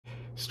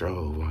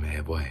Strobe on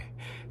that boy.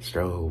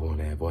 Strobe on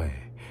that boy.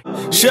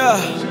 Yeah,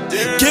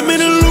 give me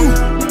the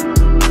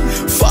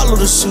loot. Follow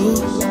the suit.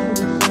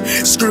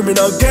 Screaming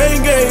out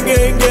gang, gang,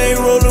 gang, gang.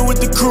 Rolling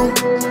with the crew.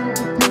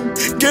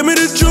 Give me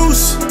the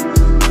juice.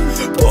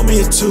 Pour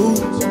me a two.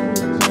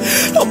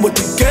 I'm with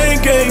the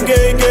gang, gang,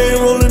 gang,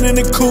 gang. Rolling in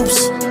the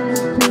coops.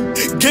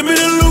 Give me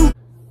the loot.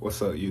 What's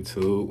up,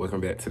 YouTube?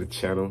 Welcome back to the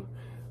channel.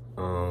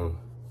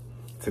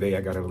 Today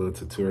I got a little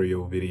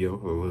tutorial video,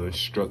 a little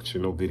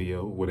instructional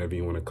video, whatever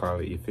you want to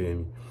call it, you feel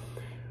me?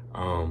 What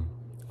I'm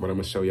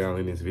gonna show y'all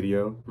in this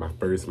video, my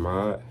first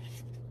mod,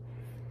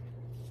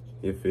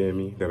 you feel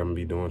me, that I'm gonna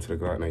be doing to the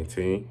Glock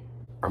 19.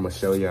 I'm gonna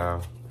show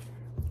y'all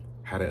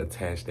how to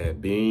attach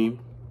that beam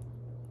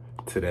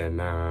to that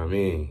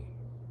 9mm.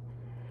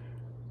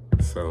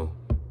 So,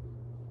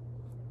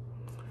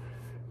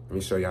 let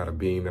me show y'all the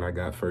beam that I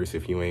got first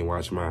if you ain't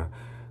watched my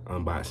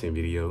unboxing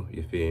video,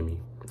 you feel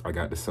me? I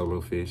got the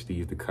solo fish,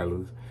 these the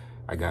colors.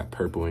 I got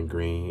purple and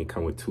green. It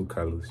come with two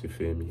colors, you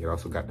feel me? It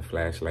also got the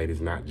flashlight. It's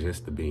not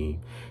just the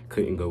beam.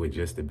 Couldn't go with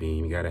just the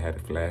beam. You gotta have the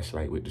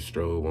flashlight with the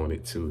strobe on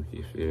it too,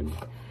 you feel me?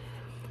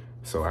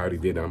 So I already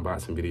did the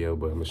unboxing video,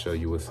 but I'm gonna show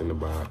you what's in the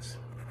box.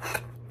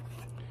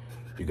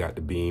 You got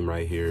the beam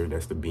right here.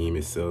 That's the beam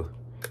itself.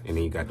 And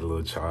then you got the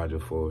little charger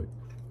for it.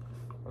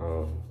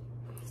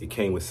 It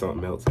came with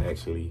something else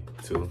actually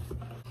too.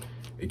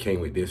 It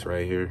came with this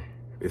right here.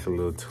 It's a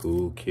little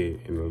tool kit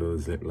in a little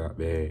Ziploc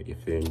bag, you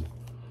feel me?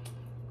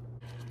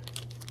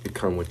 It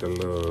come with a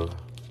little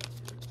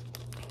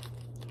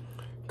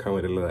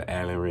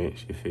Allen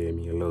wrench, you feel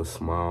me? A little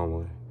small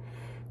one.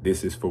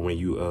 This is for when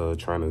you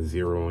trying to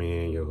zero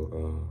in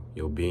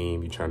your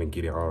beam. You're trying to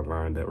get it all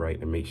lined up right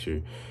to make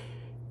sure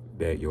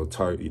that your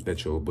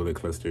bullet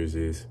clusters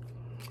is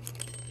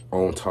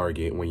on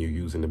target when you're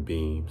using the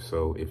beam.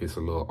 So if it's a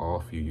little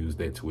off, you use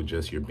that to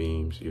adjust your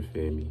beams, you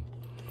feel me?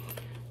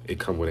 It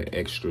come with an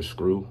extra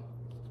screw.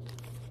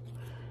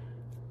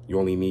 You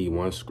only need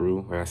one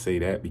screw, and I say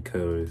that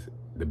because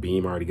the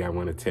beam already got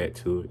one attached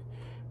to it,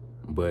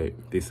 but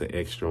this an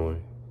extra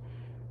one,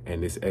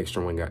 and this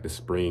extra one got the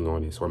spring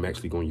on it. So I'm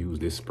actually gonna use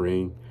this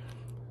spring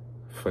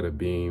for the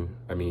beam.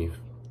 I'm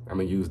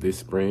gonna use this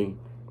spring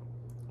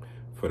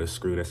for the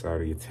screw that's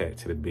already attached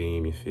to the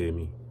beam, you feel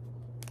me?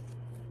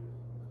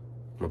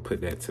 I'm gonna put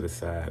that to the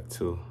side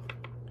too.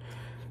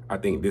 I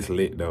think this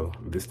lit though.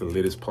 This the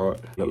littest part.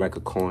 Look like a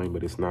coin,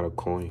 but it's not a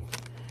coin.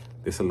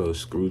 This a little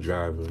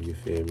screwdriver, you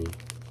feel me?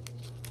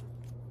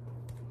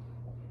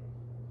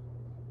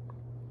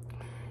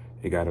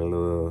 It got a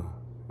little,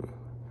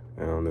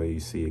 I don't know, you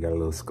see, it got a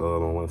little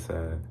skull on one side.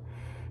 And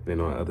then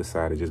on the other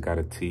side, it just got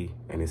a T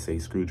and it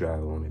says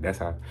screwdriver on it. That's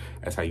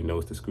how you know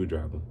it's the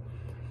screwdriver.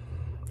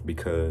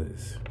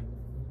 Because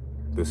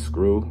the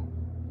screw,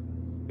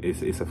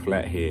 it's a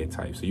flathead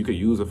type. So you could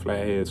use a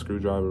flathead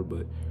screwdriver,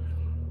 but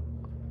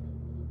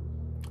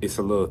it's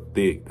a little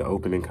thick. The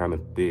opening kind of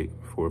thick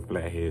for a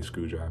flathead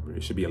screwdriver.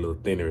 It should be a little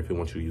thinner if it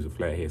wants you to use a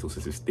flathead. So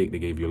since it's thick, they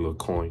gave you a little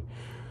coin.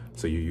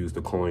 So you use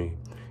the coin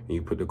and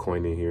you put the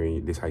coin in here,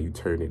 and this how you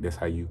turn it. That's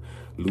how you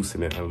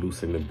loosen it,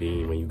 unloosen the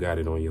beam when you got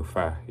it on your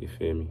fire, you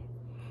feel me?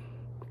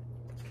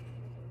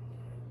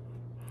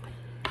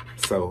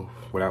 So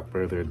without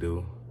further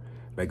ado,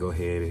 let's go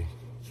ahead and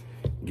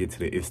get to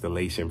the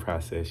installation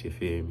process, you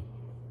feel me?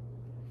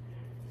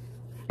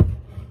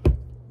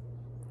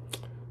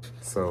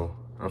 So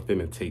I'm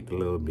finna take the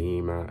little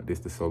beam out. This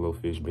the solo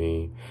fish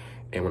beam.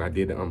 And when I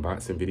did the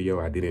unboxing video,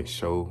 I didn't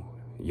show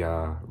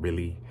y'all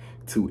really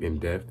too in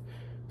depth.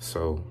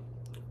 So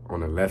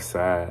on the left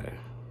side,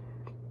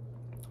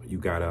 you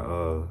got a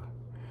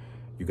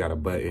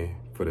button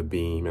for the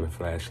beam and a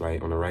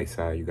flashlight. On the right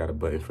side, you got a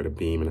button for the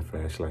beam and a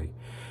flashlight.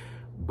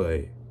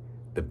 But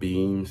the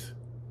beams,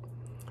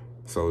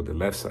 so the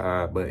left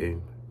side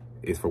button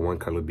is for one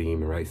color beam,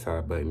 the right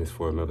side button is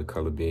for another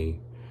color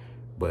beam.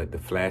 But the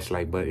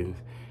flashlight buttons,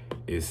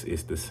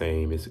 it's the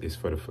same. It's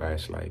for the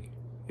flashlight.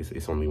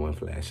 It's only one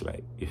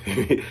flashlight.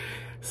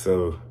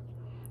 So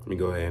let me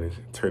go ahead and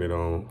turn it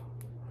on.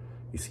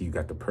 You see, you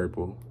got the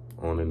purple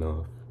on and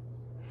off.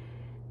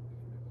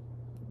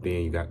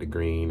 Then you got the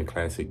green, the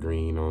classic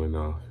green, on and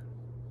off.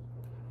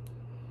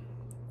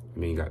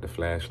 And then you got the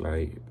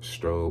flashlight,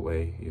 strobe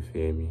way. You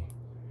feel me?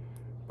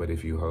 But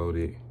if you hold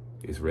it,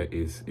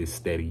 it's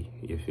steady.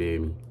 You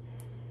feel me?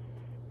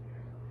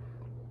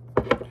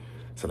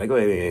 So let's go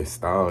ahead and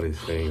install this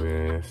thing,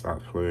 man.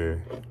 Stop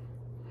playing.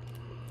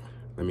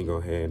 Let me go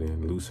ahead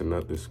and loosen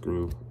up the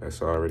screw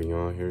that's already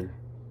on here.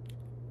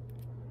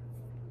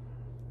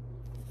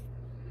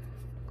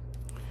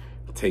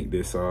 Take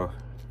this off.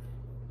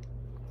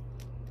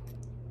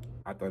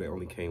 I thought it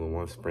only came with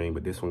one spring,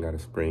 but this one got a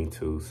spring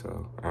too,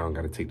 so I don't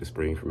gotta take the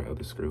spring from the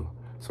other screw.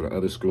 So the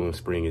other screw and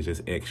spring is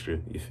just extra,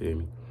 you feel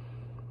me?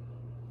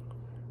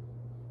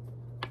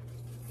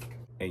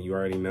 And you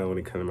already know when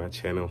it comes to my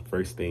channel,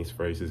 first things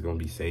first is gonna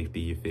be safety,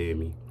 you feel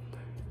me?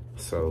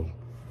 So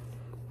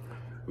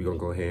we're gonna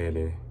go ahead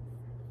and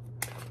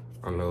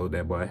unload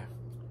that boy,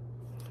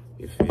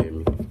 you feel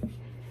me?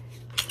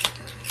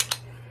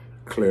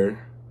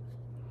 Clear.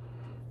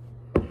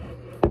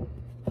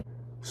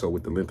 So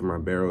with the length of my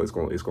barrel, it's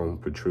gonna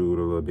protrude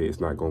a little bit.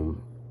 It's not gonna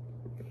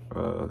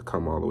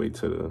come all the way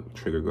to the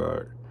trigger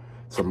guard.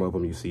 Some of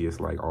them you see it's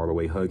like all the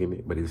way hugging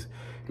it, but it's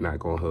not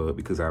gonna hug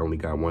because I only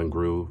got one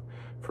groove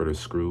for the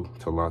screw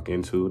to lock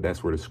into.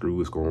 That's where the screw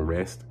is gonna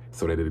rest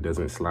so that it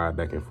doesn't slide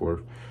back and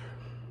forth.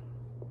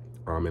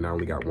 And I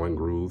only got one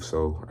groove,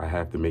 so I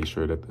have to make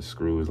sure that the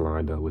screw is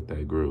lined up with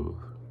that groove.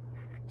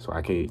 So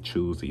I can't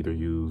choose to either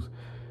use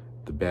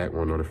the back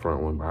one or the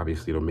front one, but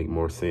obviously it'll make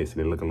more sense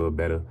and it look a little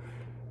better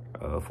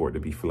for it to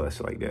be flush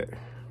like that.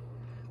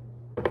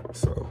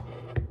 So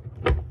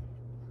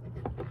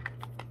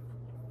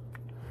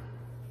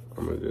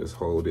I'm gonna just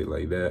hold it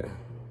like that.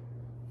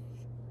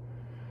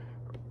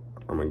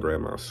 I'm gonna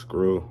grab my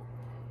screw.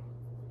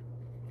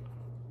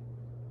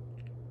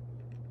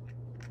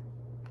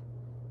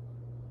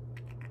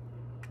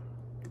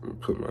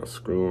 Put my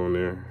screw on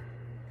there.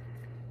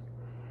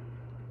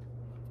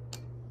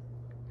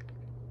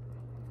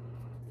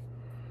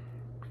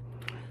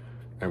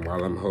 And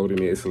while I'm holding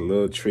it, it's a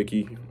little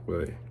tricky,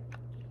 but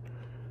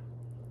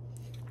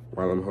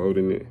while I'm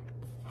holding it,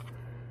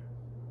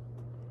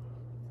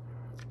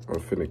 I'm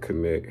finna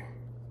connect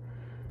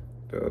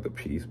the other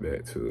piece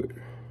back to it.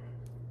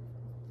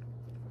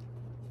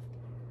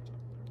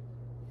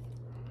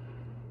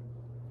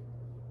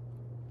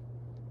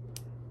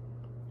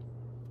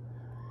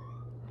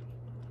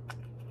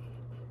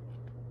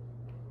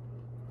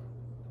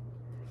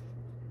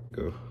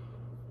 Go.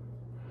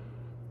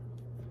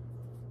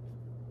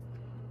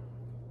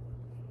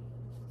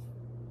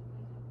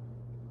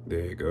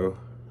 There you go.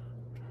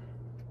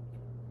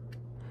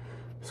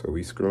 So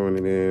we screwing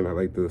it in. I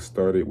like to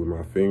start it with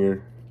my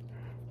finger,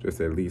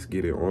 just at least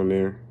get it on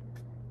there.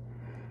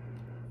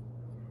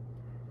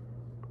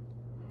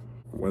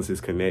 Once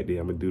it's connected,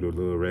 I'm gonna do the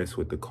little rest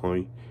with the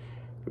coin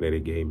that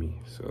it gave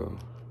me. So,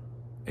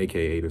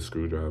 AKA the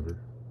screwdriver.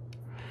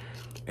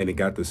 And it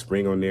got the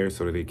spring on there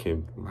so that it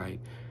can like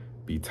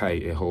be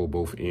tight and hold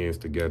both ends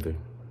together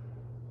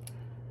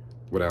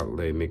without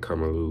letting it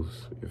come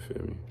loose, you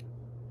feel me?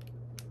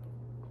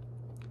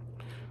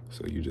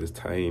 So you just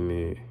tighten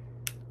it.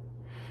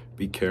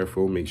 Be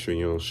careful, make sure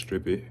you don't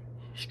strip it,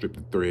 strip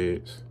the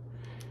threads.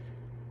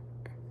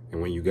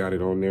 And when you got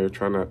it on there,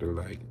 try not to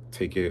like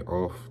take it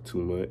off too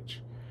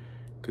much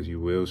because you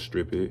will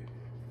strip it.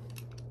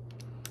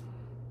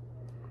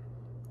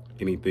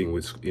 Anything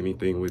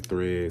with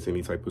threads,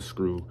 any type of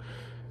screw,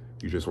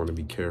 you just want to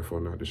be careful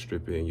not to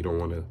strip it, and you don't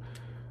want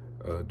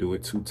to do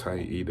it too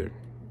tight either.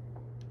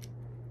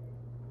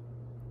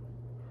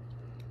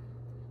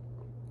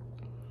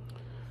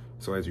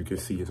 So as you can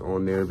see, it's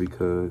on there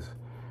because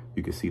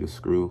you can see the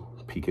screw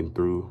peeking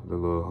through the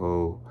little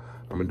hole.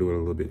 I'm gonna do it a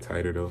little bit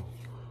tighter though.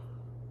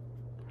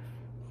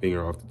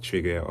 Finger off the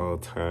trigger at all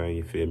time,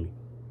 you feel me?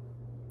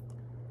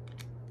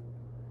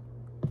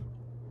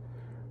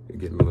 It's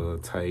getting a little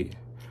tight.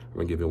 I'm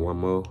gonna give it one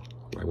more,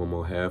 like one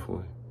more half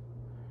one.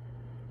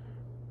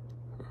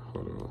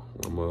 Hold on,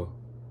 one more.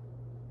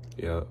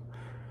 Yep,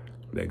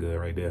 that good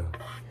right there.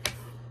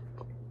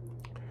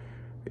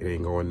 It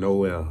ain't going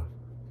nowhere.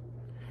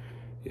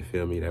 You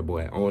feel me? That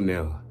boy on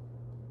there.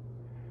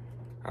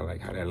 I like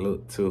how that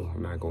look too.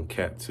 I'm not gonna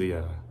cap to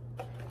y'all.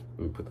 Let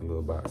me put the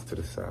little box to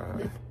the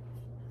side.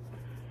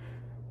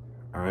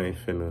 I ain't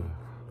finna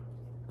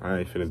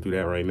do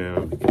that right now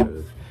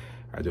because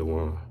I just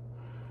want,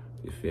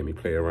 you feel me,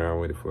 play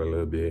around with it for a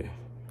little bit.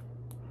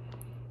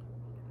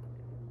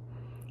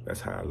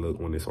 That's how I look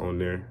when it's on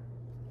there.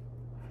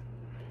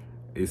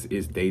 It's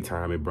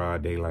daytime in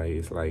broad daylight.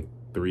 It's like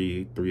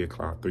 3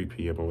 o'clock, 3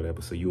 p.m. or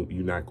whatever. So you're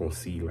not gonna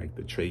see like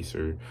the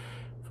tracer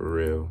for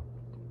real.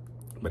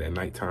 But at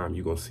nighttime,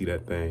 you're gonna see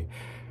that thing.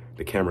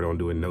 The camera don't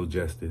do it no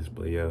justice,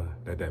 but yeah,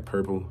 that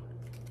purple,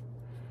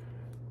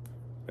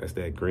 that's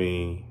that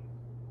green.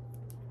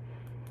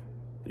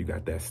 You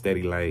got that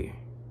steady light.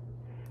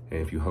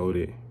 And if you hold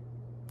it,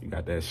 you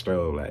got that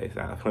strobe light.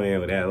 Stop playing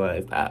with that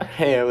light. Stop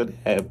playing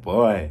with that,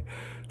 boy.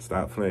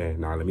 Stop playing.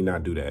 Nah, let me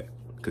not do that.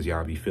 Because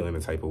y'all be feeling the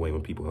type of way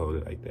when people hold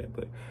it like that.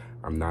 But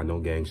I'm not no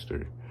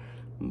gangster.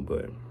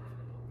 But,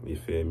 you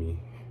feel me?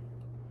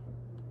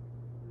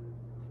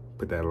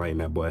 Put that light in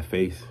that boy's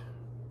face.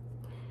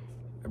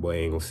 That boy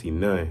ain't gonna see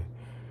none.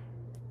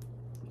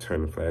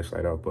 Turn the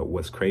flashlight off. But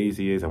what's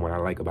crazy is, and what I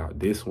like about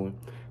this one,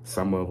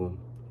 some of them,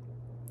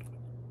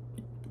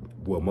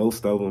 well,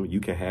 most of them, you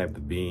can have the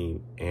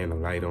beam and the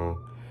light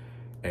on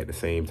at the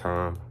same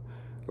time.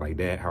 Like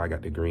that, how I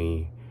got the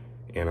green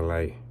and the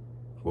light.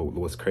 But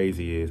what's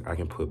crazy is I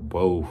can put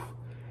both.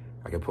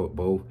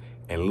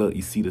 And look,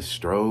 you see the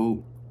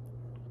strobe?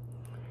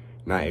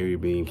 Not every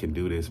beam can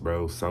do this,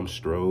 bro. Some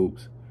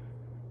strobes,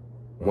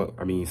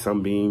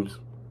 some beams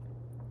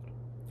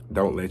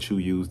don't let you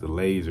use the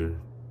laser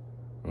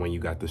when you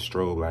got the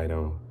strobe light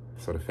on.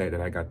 So the fact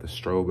that I got the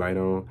strobe light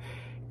on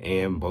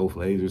and both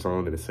lasers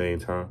on at the same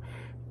time,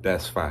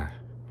 that's fire.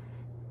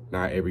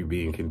 Not every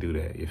beam can do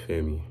that, you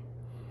feel me?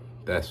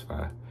 That's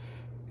fire.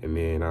 And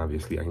then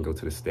obviously I can go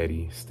to the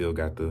steady, still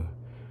got the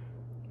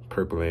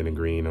purple and the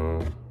green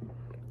on.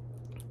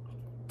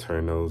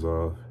 Turn those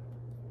off.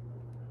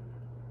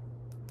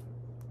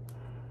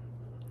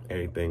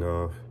 everything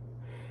off.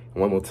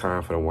 One more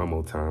time for the one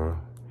more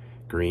time.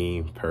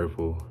 Green,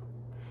 purple,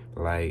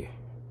 light.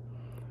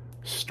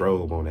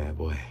 Strobe on that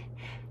boy.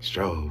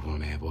 Strobe on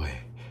that boy.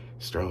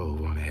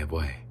 Strobe on that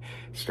boy.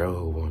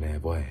 Strobe on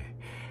that boy.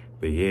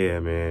 But yeah,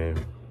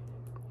 man,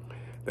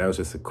 that was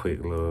just a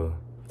quick little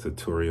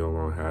tutorial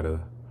on how to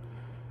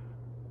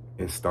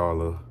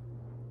install a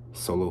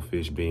solo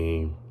fish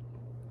beam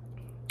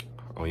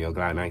on your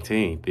Glock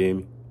 19, feel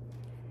me?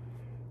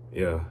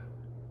 Yeah.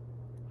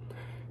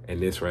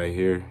 And this right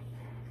here,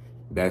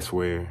 that's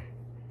where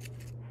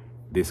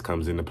this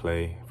comes into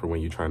play for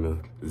when you're trying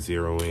to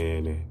zero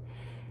in and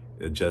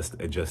adjust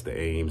the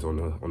aims on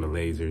the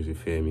lasers, you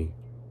feel me?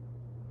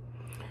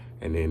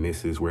 And then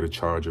this is where the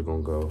charger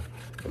gonna go.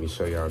 Let me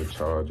show y'all the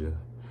charger.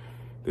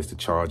 This the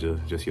charger,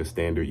 just your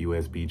standard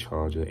USB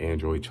charger,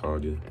 Android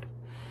charger.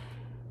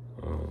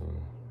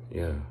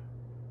 Yeah.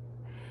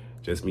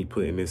 Just me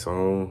putting this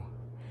on,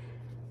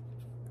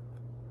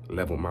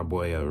 leveled my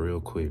boy up real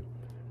quick.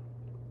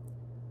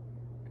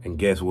 And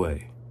guess what?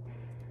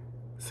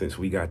 Since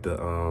we got the,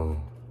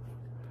 oh,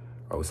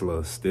 it's a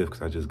little stiff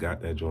because I just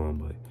got that joint,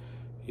 but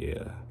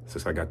yeah.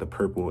 Since I got the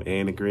purple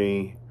and the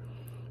green,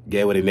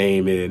 get what the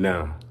name is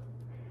now.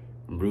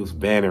 Bruce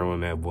Banner on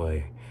that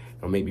boy.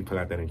 Don't make me pull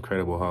out that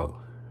Incredible Hulk.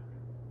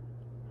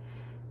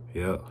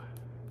 Yep.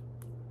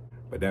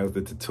 But that was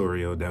the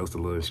tutorial. That was the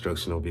little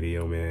instructional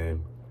video,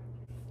 man.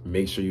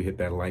 Make sure you hit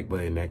that like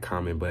button, that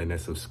comment button, that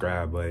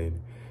subscribe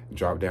button.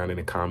 Drop down in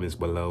the comments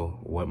below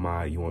what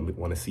mod you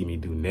want to see me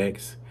do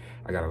next.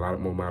 I got a lot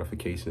more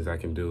modifications I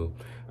can do.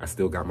 I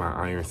still got my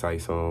iron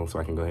sights on, so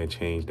I can go ahead and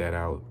change that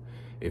out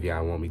if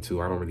y'all want me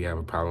to. I don't really have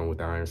a problem with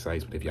the iron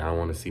sights, but if y'all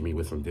want to see me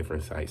with some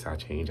different sights, I'll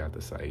change out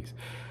the sights.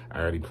 I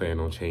already plan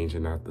on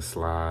changing out the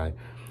slide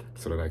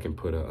so that I can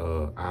put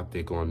a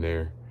optic on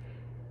there.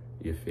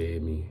 You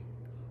feel me?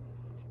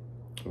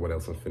 What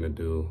else I'm finna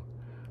do?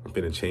 I'm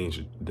finna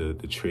change the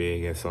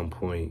trig at some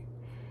point.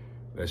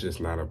 That's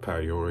just not a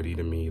priority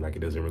to me. Like, it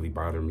doesn't really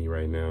bother me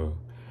right now.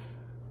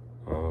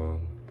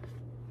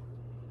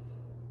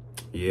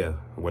 Yeah,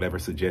 whatever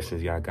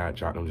suggestions y'all got,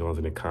 drop them Jones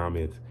in the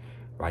comments.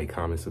 Like,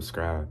 comment,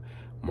 subscribe.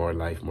 More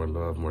life, more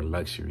love, more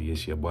luxury.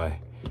 It's your boy.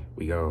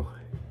 We go.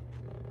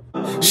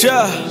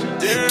 Yeah,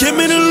 give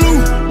me the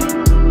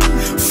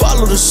loot.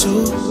 Follow the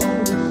suit.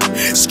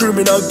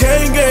 Screaming out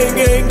gang, gang,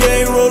 gang,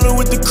 gang. Rolling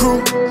with the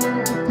crew.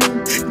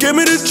 Give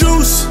me the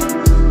juice.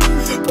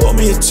 Pour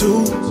me a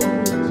two.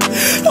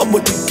 I'm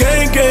with the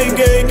gang, gang,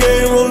 gang,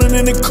 gang. Rolling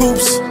in the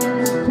coops.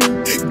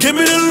 Give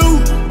me the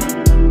loot.